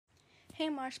Hey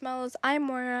marshmallows, I'm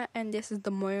Moira and this is the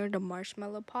Moira the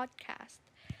Marshmallow podcast.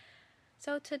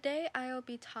 So today I'll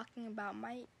be talking about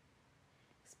my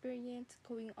experience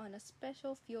going on a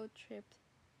special field trip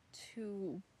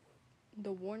to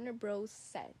the Warner Bros.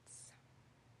 Sets.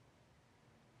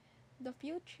 The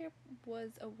field trip was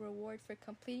a reward for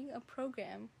completing a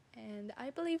program, and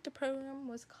I believe the program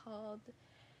was called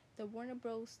the Warner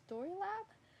Bros. Story Lab.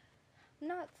 I'm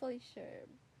not fully sure,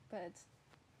 but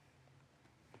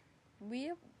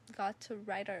we got to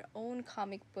write our own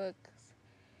comic books,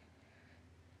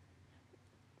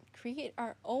 create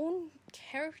our own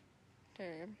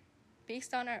character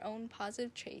based on our own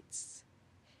positive traits,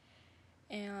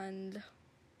 and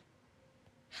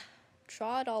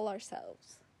draw it all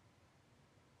ourselves.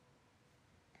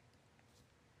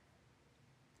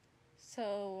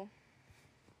 So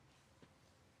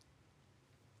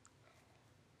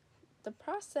the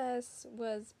process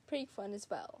was pretty fun as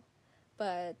well,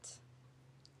 but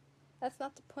that's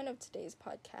not the point of today's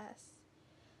podcast.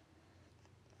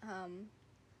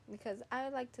 Because I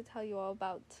would like to tell you all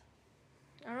about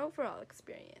our overall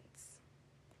experience.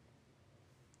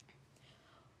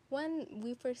 When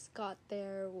we first got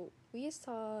there, we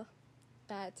saw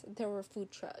that there were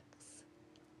food trucks,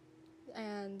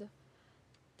 and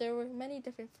there were many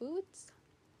different foods.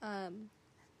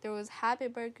 There was Happy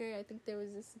Burger, I think there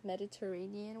was this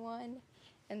Mediterranean one,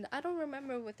 and I don't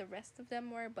remember what the rest of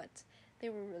them were, but they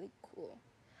were really cool.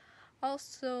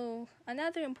 Also,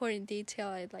 another important detail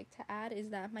I'd like to add is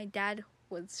that my dad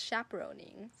was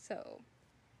chaperoning, so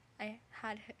I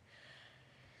had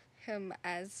him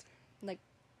as like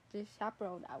the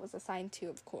chaperone I was assigned to,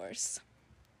 of course.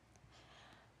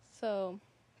 So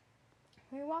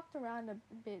we walked around a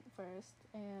bit first,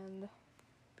 and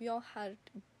we all had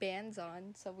bands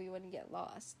on so we wouldn't get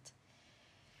lost.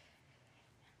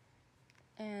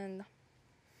 And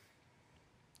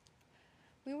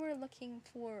we were looking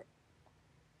for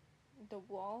the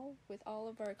wall with all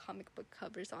of our comic book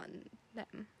covers on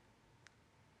them.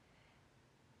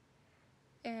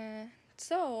 And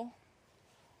so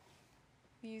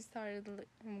we started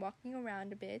walking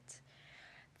around a bit.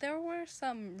 There were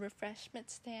some refreshment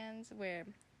stands where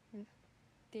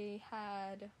they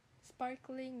had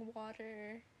sparkling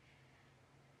water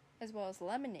as well as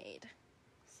lemonade.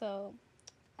 So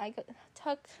I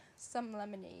took some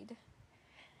lemonade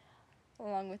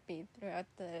along with me throughout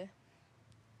the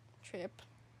trip.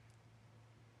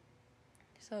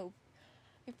 So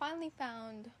we finally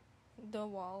found the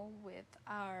wall with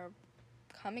our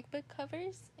comic book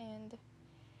covers, and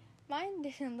mine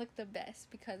didn't look the best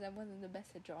because I wasn't the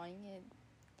best at drawing it,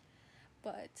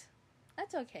 but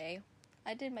that's okay.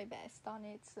 I did my best on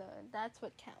it, so that's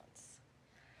what counts.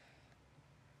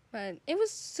 But it was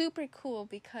super cool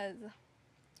because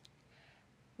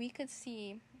we could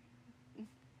see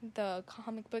the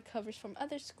comic book covers from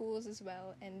other schools as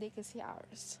well, and they could see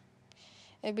ours.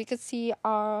 And we could see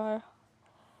our,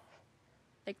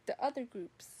 the other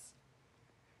groups.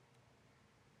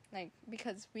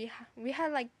 Because we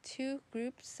had, 2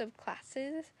 groups of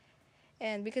classes,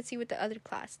 and we could see what the other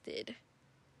class did.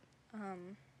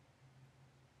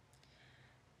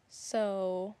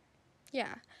 So,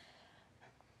 yeah.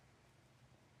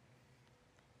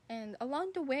 And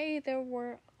along the way, there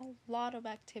were a lot of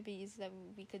activities that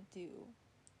we could do.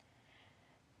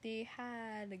 They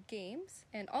had games,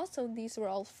 and also these were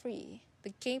all free.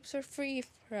 The games were free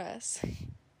for us.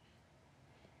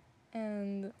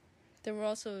 And there were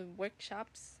also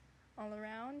workshops all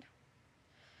around.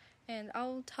 And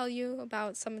I'll tell you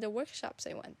about some of the workshops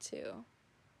I went to.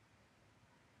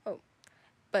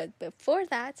 But before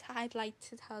that, I'd like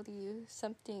to tell you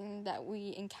something that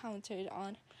we encountered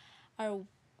on our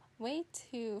way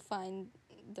to find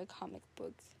the comic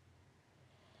book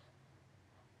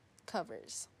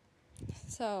covers.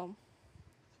 So,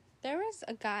 there was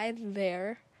a guy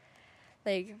there,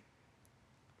 I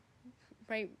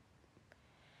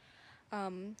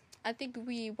think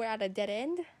we were at a dead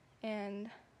end,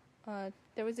 and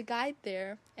there was a guy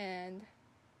there, and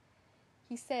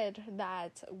he said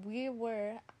that we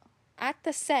were at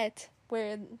the set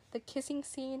where the kissing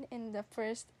scene in the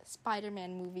first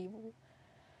Spider-Man movie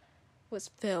was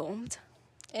filmed.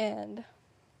 And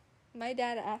my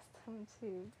dad asked him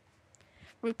to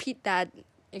repeat that,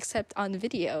 except on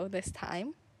video this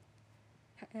time.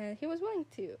 And he was willing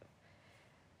to.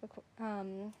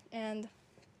 And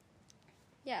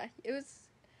yeah, it was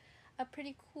a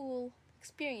pretty cool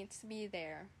experience to be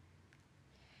there.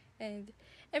 And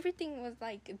everything was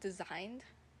designed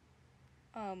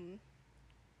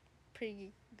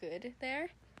pretty good there.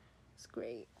 It's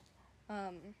great.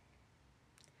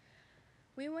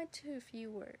 We went to a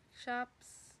few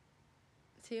workshops,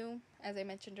 too, as I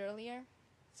mentioned earlier.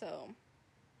 So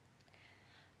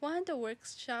one of the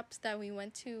workshops that we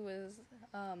went to was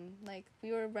like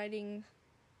we were writing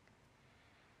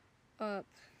a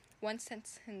one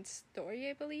sentence story,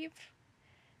 I believe,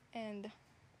 and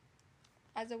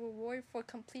as a reward for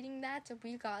completing that,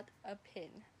 we got a pin,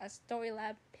 a Story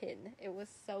Lab pin. It was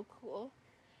so cool,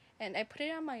 and I put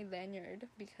it on my lanyard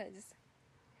because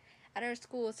at our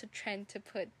school it's a trend to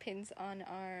put pins on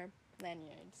our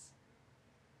lanyards.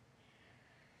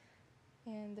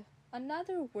 And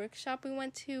another workshop we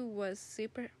went to was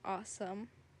super awesome,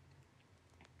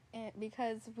 and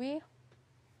because we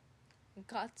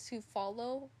got to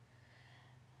follow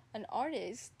an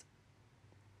artist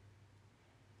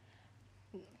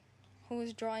who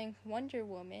was drawing Wonder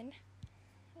Woman,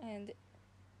 and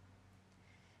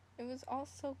it was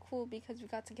also cool because we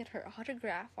got to get her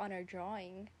autograph on our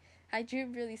drawing. I drew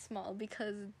really small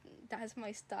because that's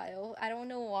my style. I don't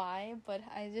know why, but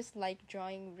I just like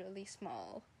drawing really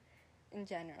small in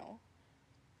general.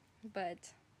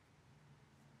 But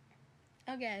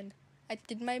again, I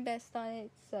did my best on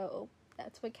it, so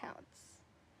that's what counts.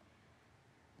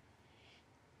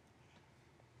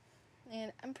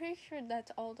 And I'm pretty sure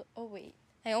that's all oh wait,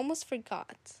 I almost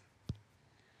forgot.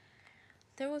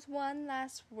 There was one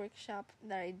last workshop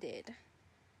that I did.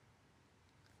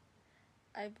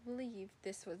 I believe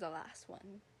this was the last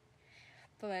one.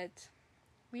 But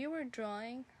we were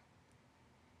drawing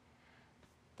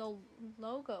the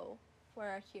logo for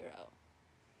our hero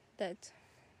that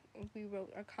we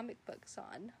wrote our comic books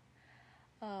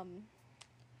on.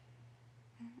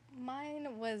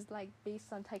 Mine was like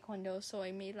based on Taekwondo, so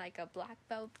I made like a black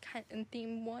belt kind of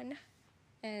theme one,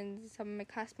 and some of my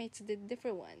classmates did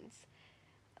different ones.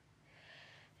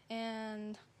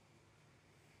 And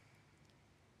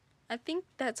I think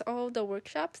that's all the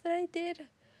workshops that I did,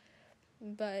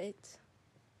 but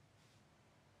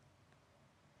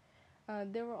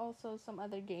there were also some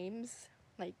other games,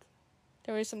 like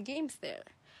there were some games there.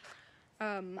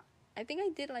 I think I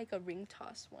did like a ring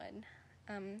toss one.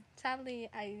 Sadly,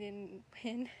 I didn't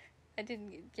win. I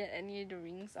didn't get any of the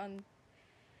rings on,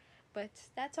 but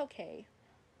that's okay.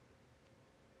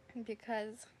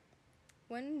 Because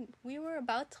when we were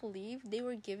about to leave, they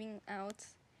were giving out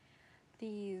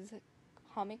these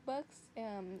comic books.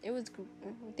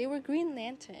 They were Green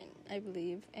Lantern, I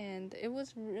believe, and it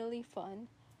was really fun.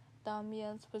 The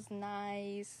ambiance was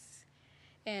nice,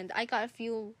 and I got a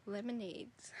few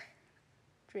lemonades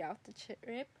throughout the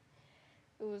trip.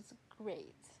 It was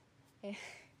great.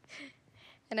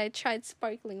 And I tried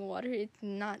sparkling water. It did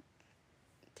not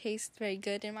taste very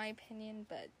good in my opinion,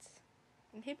 but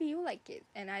maybe you like it,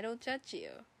 and I don't judge you.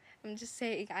 I'm just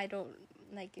saying I don't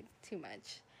like it too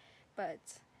much. But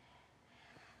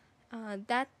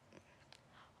that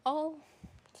all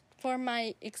for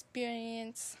my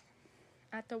experience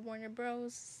at the Warner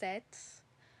Bros. Set.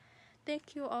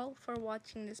 Thank you all for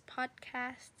watching this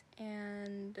podcast,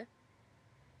 and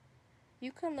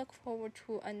you can look forward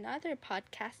to another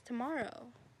podcast tomorrow.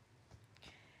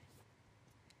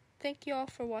 Thank you all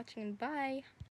for watching. Bye.